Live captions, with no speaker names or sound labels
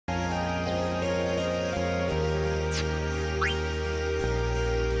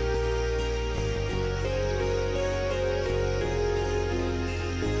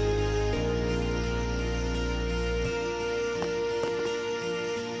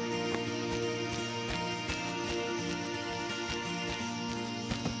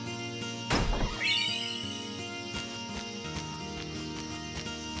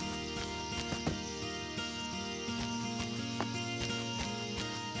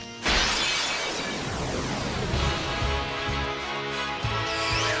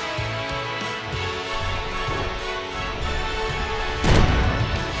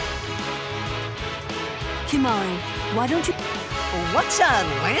Kimahri, why don't you... What's a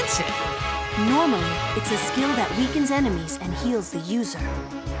lancet? Normally, it's a skill that weakens enemies and heals the user.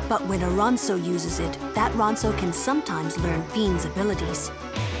 But when a Ronso uses it, that Ronso can sometimes learn Fiend's abilities.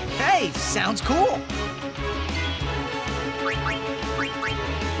 Hey, sounds cool.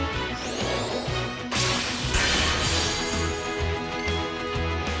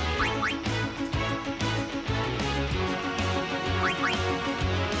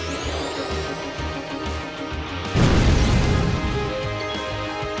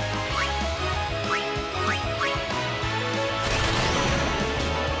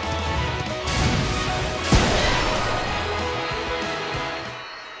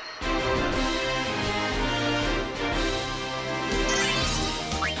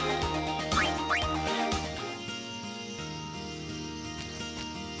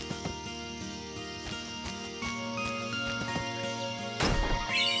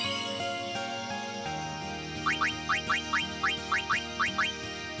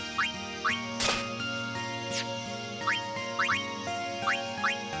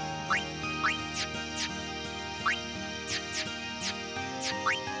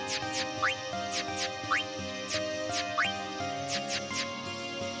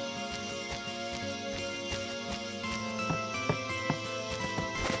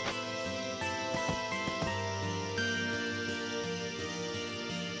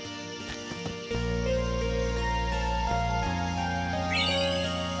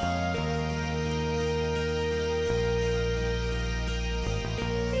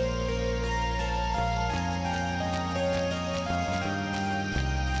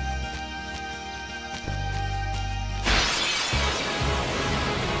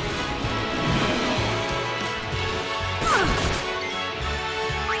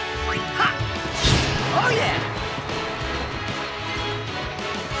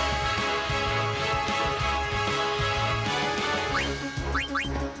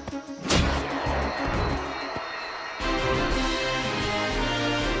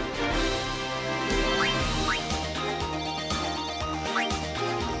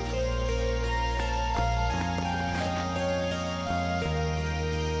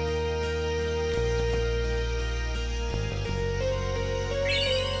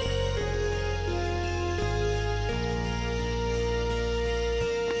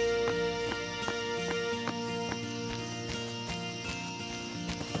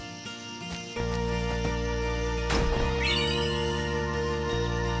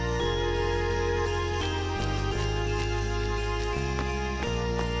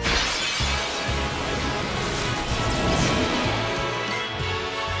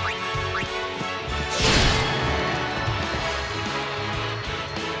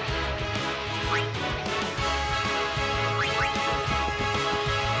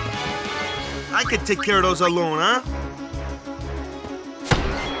 I could take care of those alone, huh?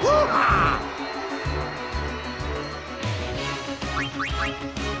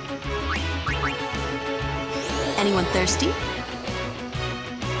 Anyone thirsty?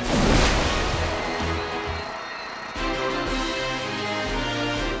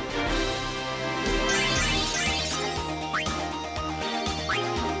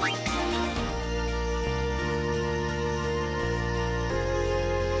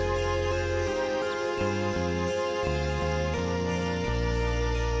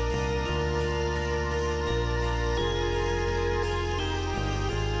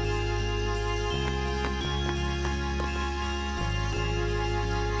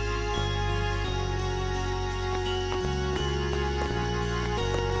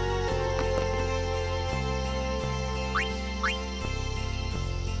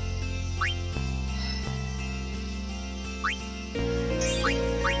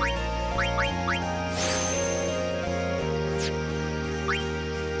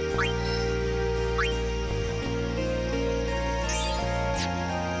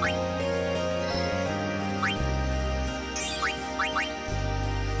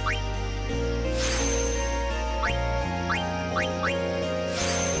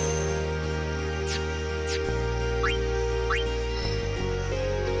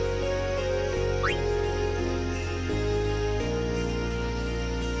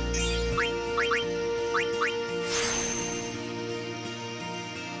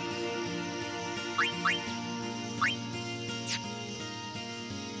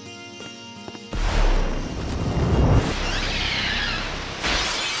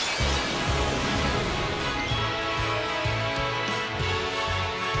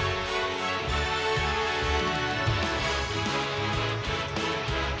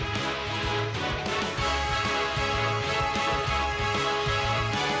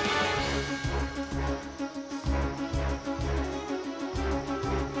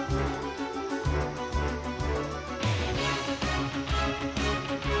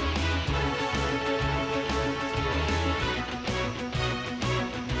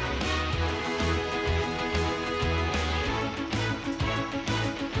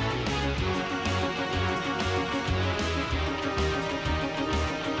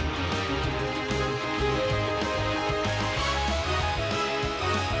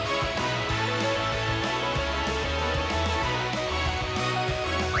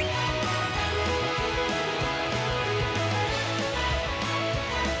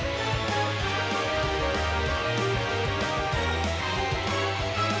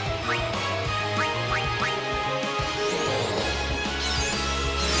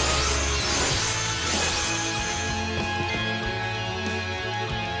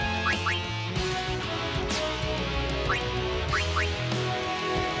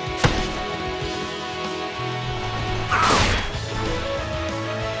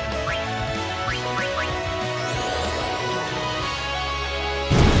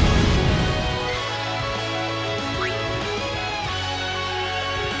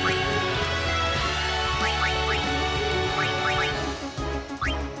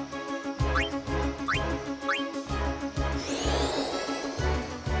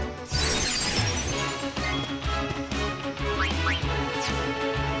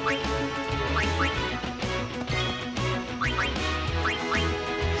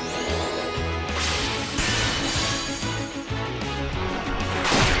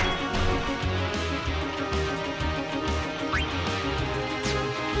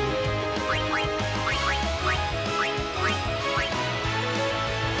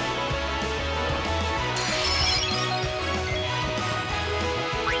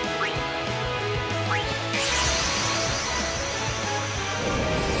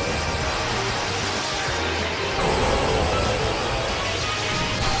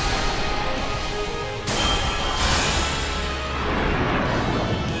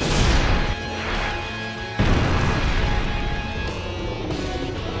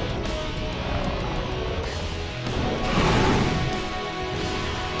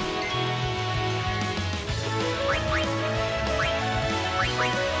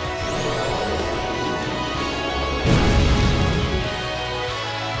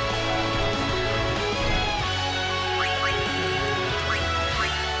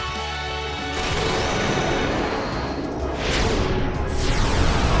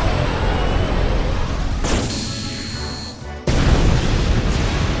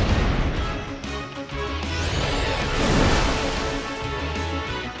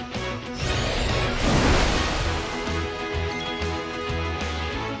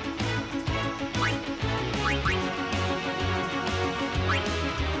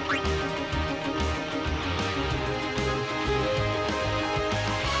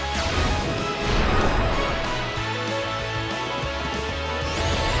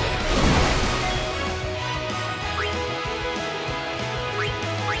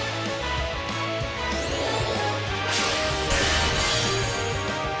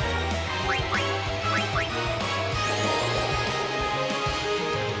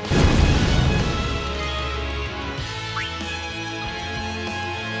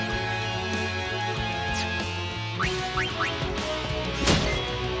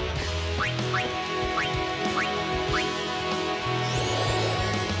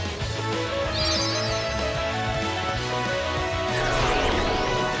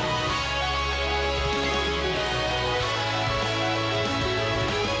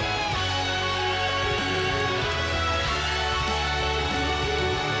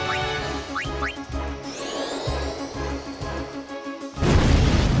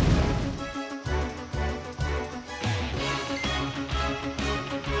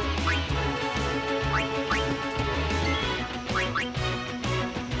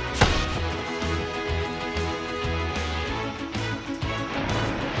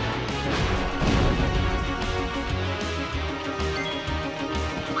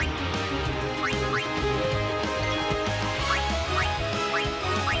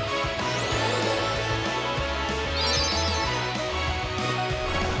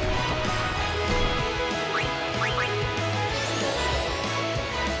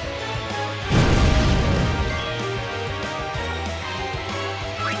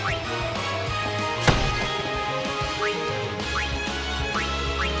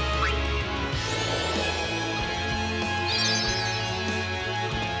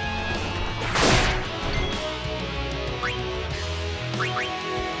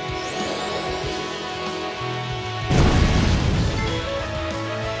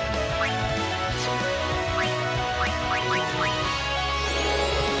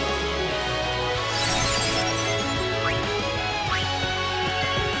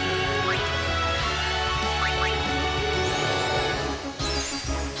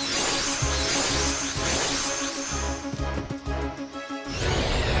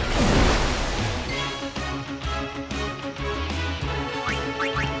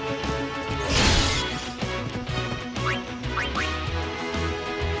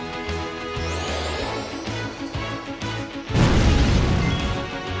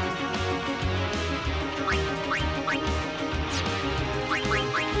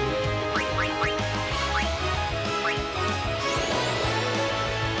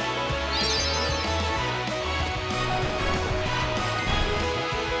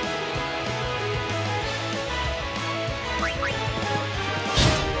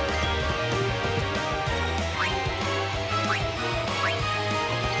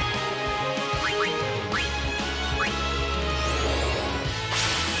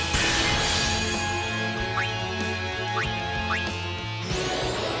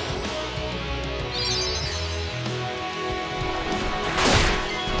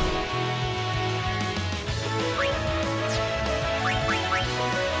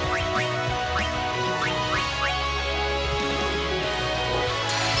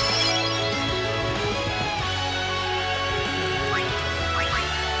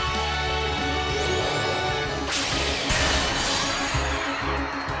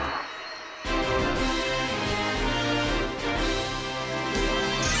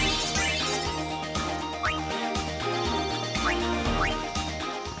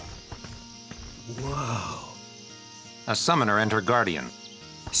 A summoner and her guardian.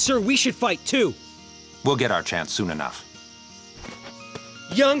 Sir, we should fight too. We'll get our chance soon enough.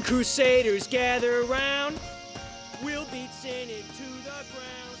 Young crusaders gather round. We'll beat sin into the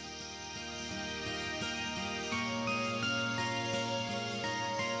ground.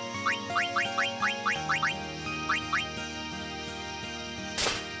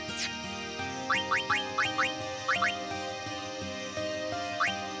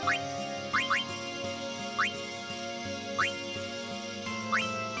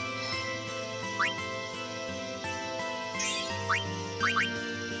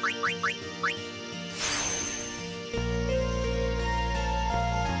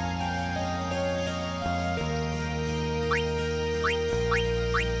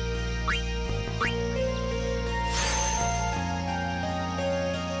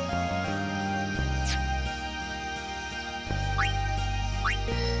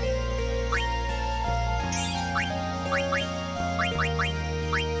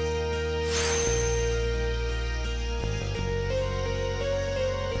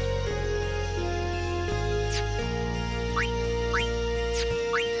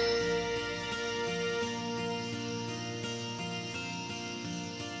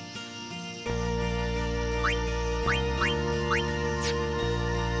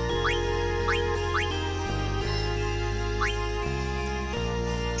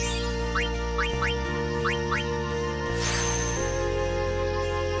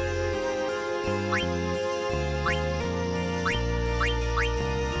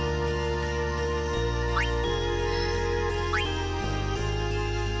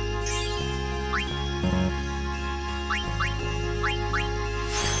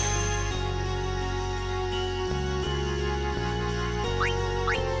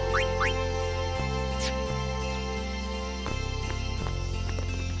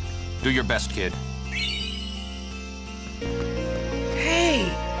 Do your best, kid.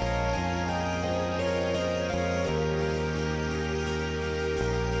 Hey!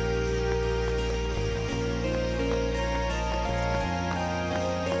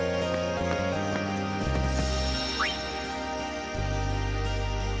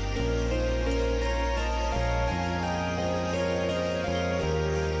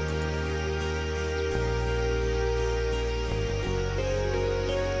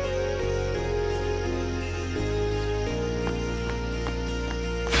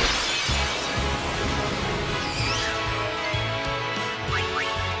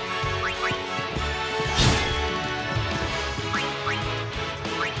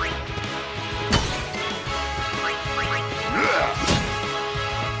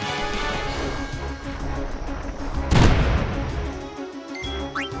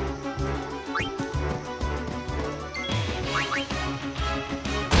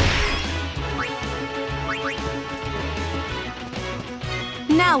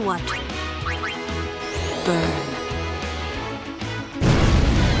 Now what? Burn.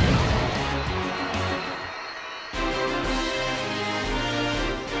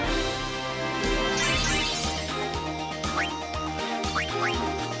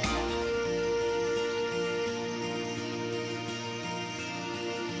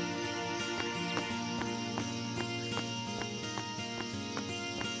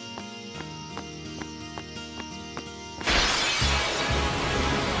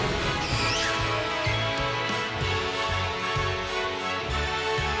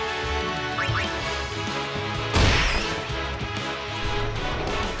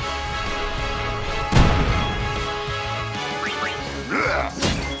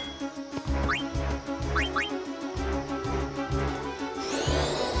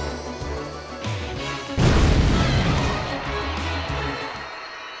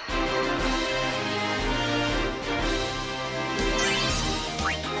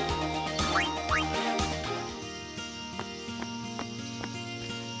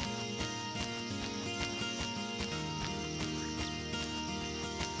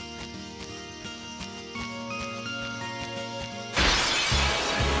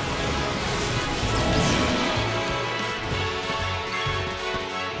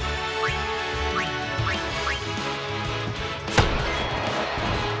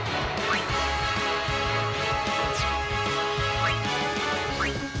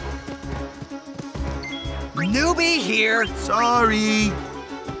 Newbie here. Sorry.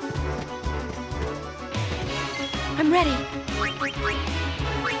 I'm ready.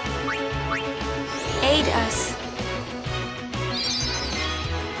 Aid us.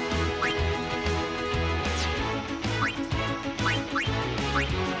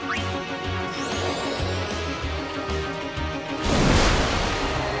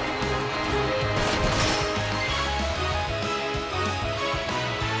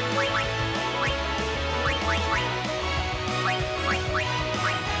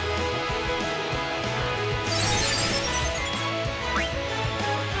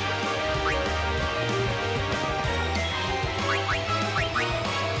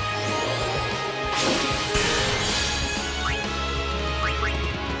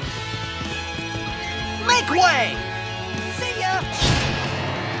 play! See ya!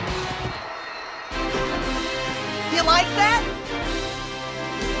 You like that?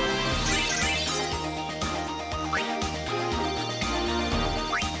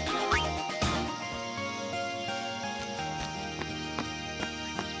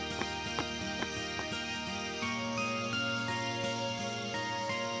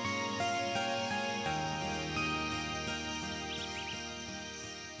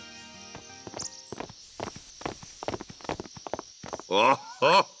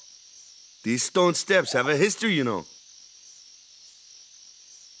 Oh. These stone steps have a history, you know.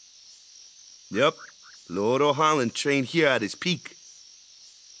 Yep, Lord O'Holland trained here at his peak.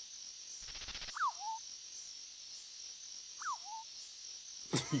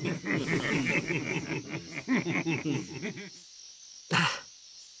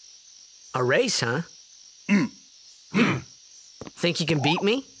 A race, huh? Think you can beat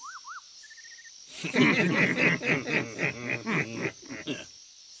me?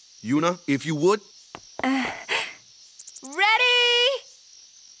 Yuna, if you would. Ready?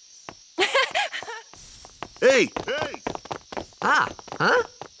 Hey! Ah, huh?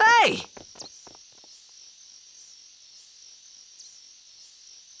 Hey!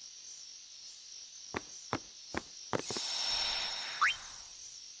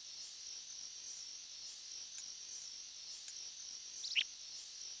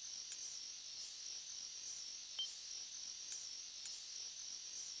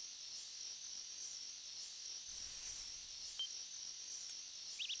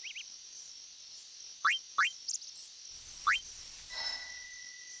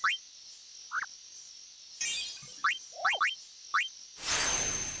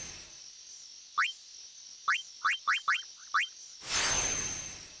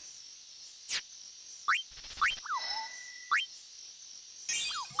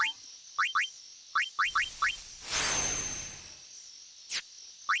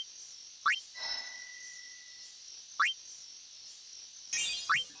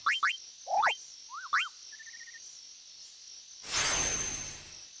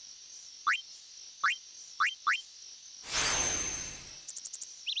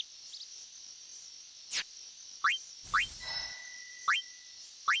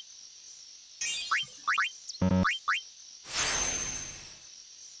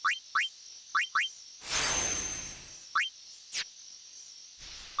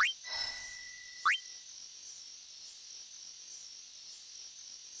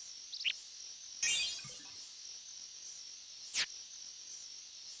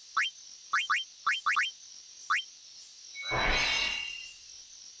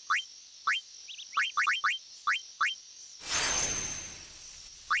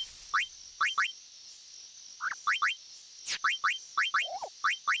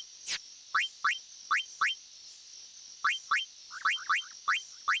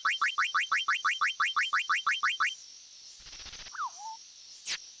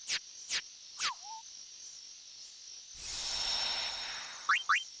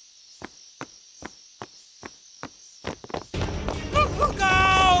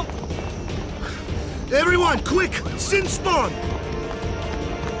 Everyone, quick! Sin spawn!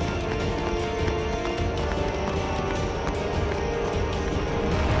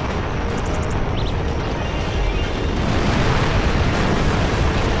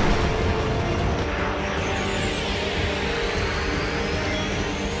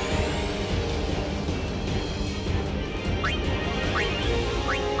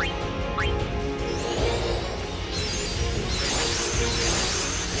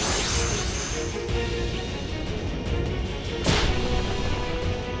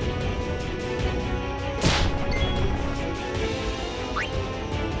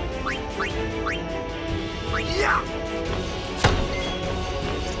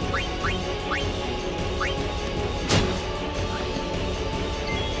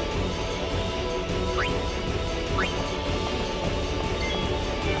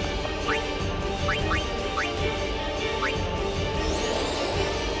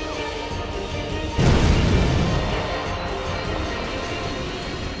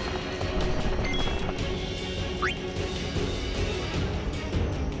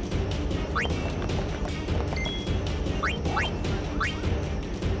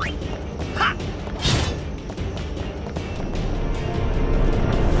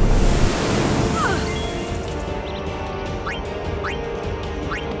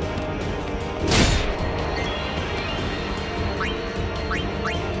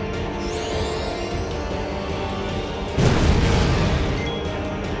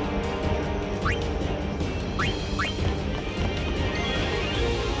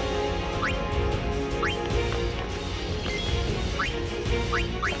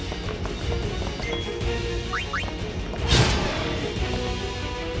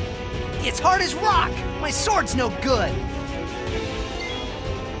 It's hard as rock! My sword's no good!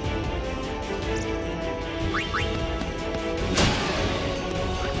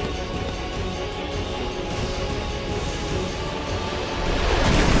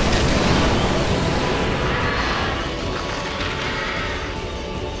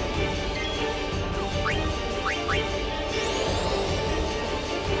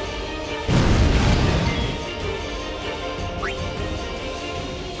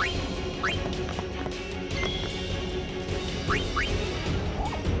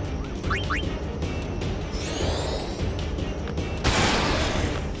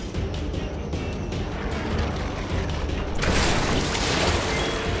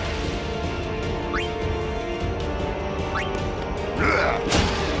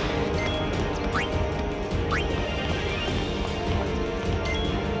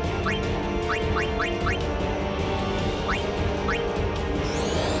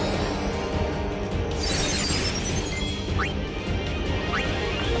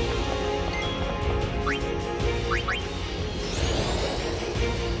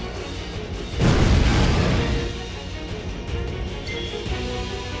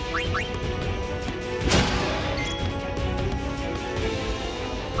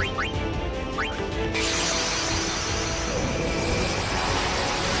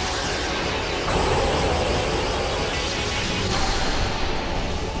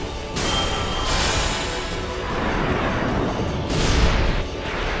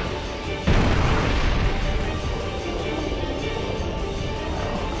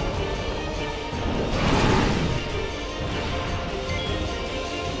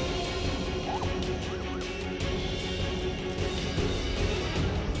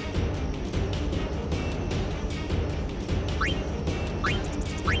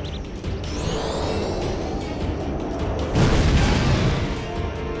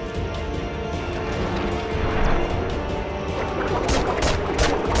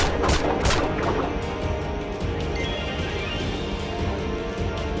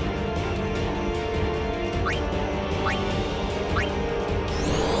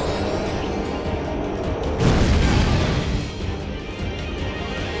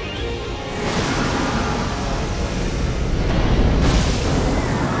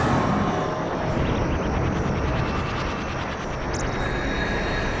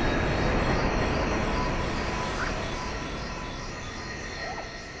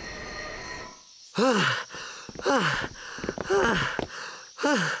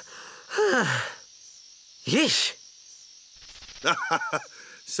 Yeesh.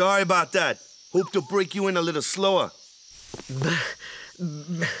 Sorry about that. Hope to break you in a little slower.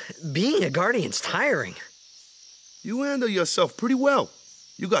 Being a guardian's tiring. You handle yourself pretty well.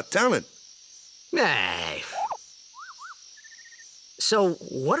 You got talent. Hey. So,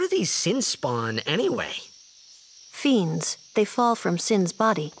 what are these sin spawn anyway? Fiends. They fall from Sin's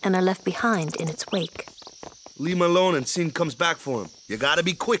body and are left behind in its wake. Leave him alone and Sin comes back for him. You gotta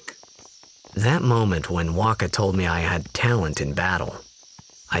be quick. That moment when Wakka told me I had talent in battle,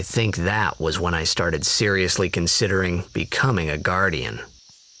 I think that was when I started seriously considering becoming a guardian.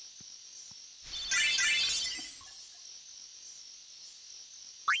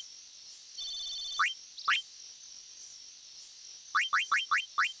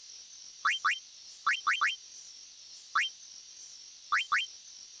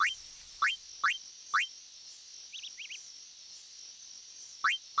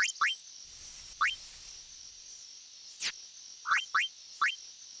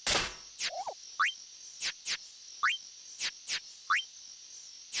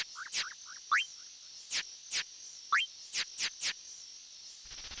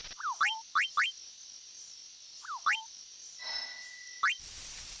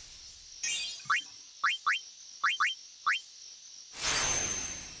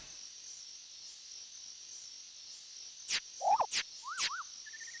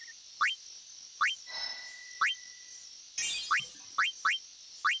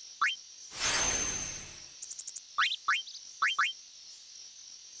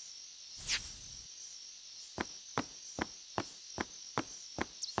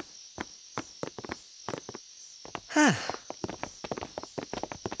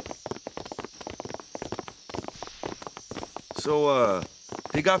 So,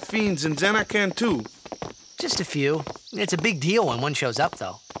 they got fiends in Zanarkand too? Just a few. It's a big deal when one shows up,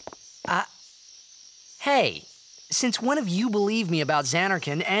 though. Hey, since when have you believed me about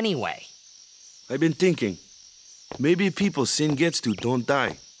Zanarkand anyway? I've been thinking. Maybe people Sin gets to don't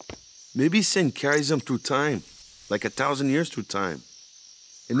die. Maybe Sin carries them through time, like 1,000 years through time.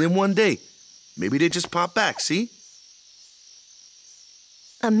 And then one day, maybe they just pop back, see?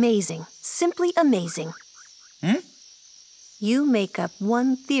 Amazing. Simply amazing. You make up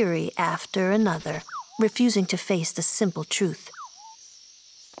one theory after another, refusing to face the simple truth.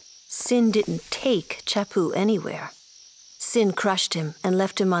 Sin didn't take Chappu anywhere. Sin crushed him and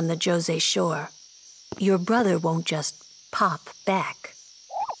left him on the Jose shore. Your brother won't just pop back.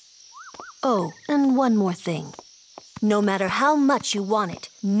 Oh, and one more thing. No matter how much you want it,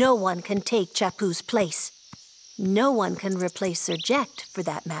 no one can take Chappu's place. No one can replace Serject, for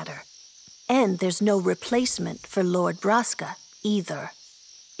that matter. And there's no replacement for Lord Braska, either.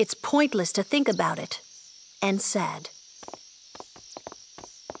 It's pointless to think about it. And sad.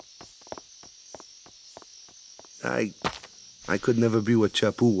 I could never be what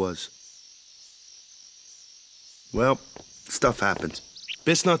Chappu was. Well, stuff happens.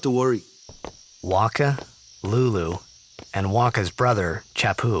 Best not to worry. Wakka, Lulu, and Wakka's brother,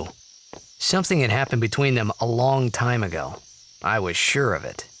 Chappu. Something had happened between them a long time ago. I was sure of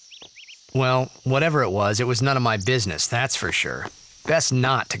it. Well, whatever it was none of my business, that's for sure. Best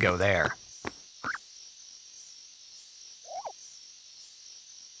not to go there.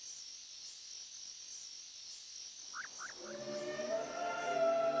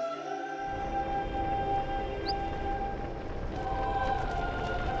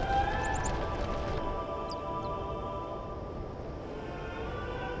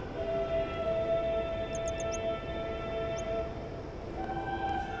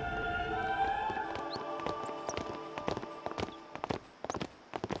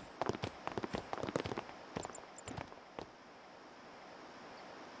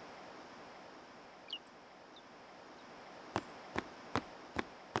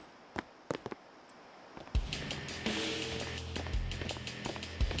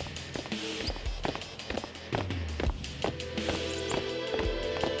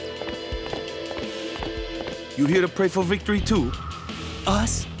 You here to pray for victory too?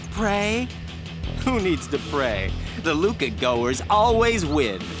 Us? Pray? Who needs to pray? The Luca goers always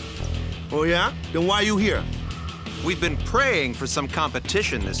win. Oh yeah? Then why you here? We've been praying for some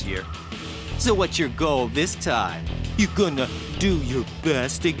competition this year. So what's your goal this time? You gonna do your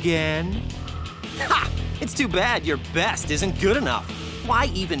best again? Ha! It's too bad your best isn't good enough. Why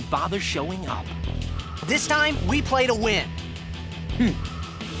even bother showing up? This time, we play to win.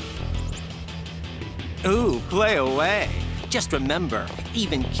 Ooh, play away. Just remember,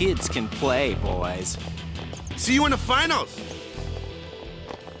 even kids can play, boys. See you in the finals!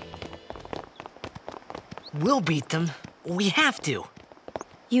 We'll beat them. We have to.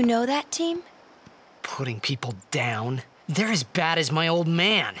 You know that team? Putting people down. They're as bad as my old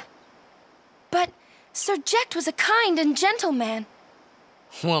man. But Serject was a kind and gentle man.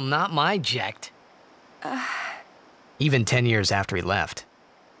 Well, not my Ject. Even 10 years after he left.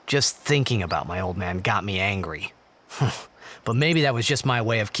 Just thinking about my old man got me angry. But maybe that was just my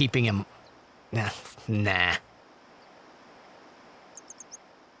way of keeping him... Nah.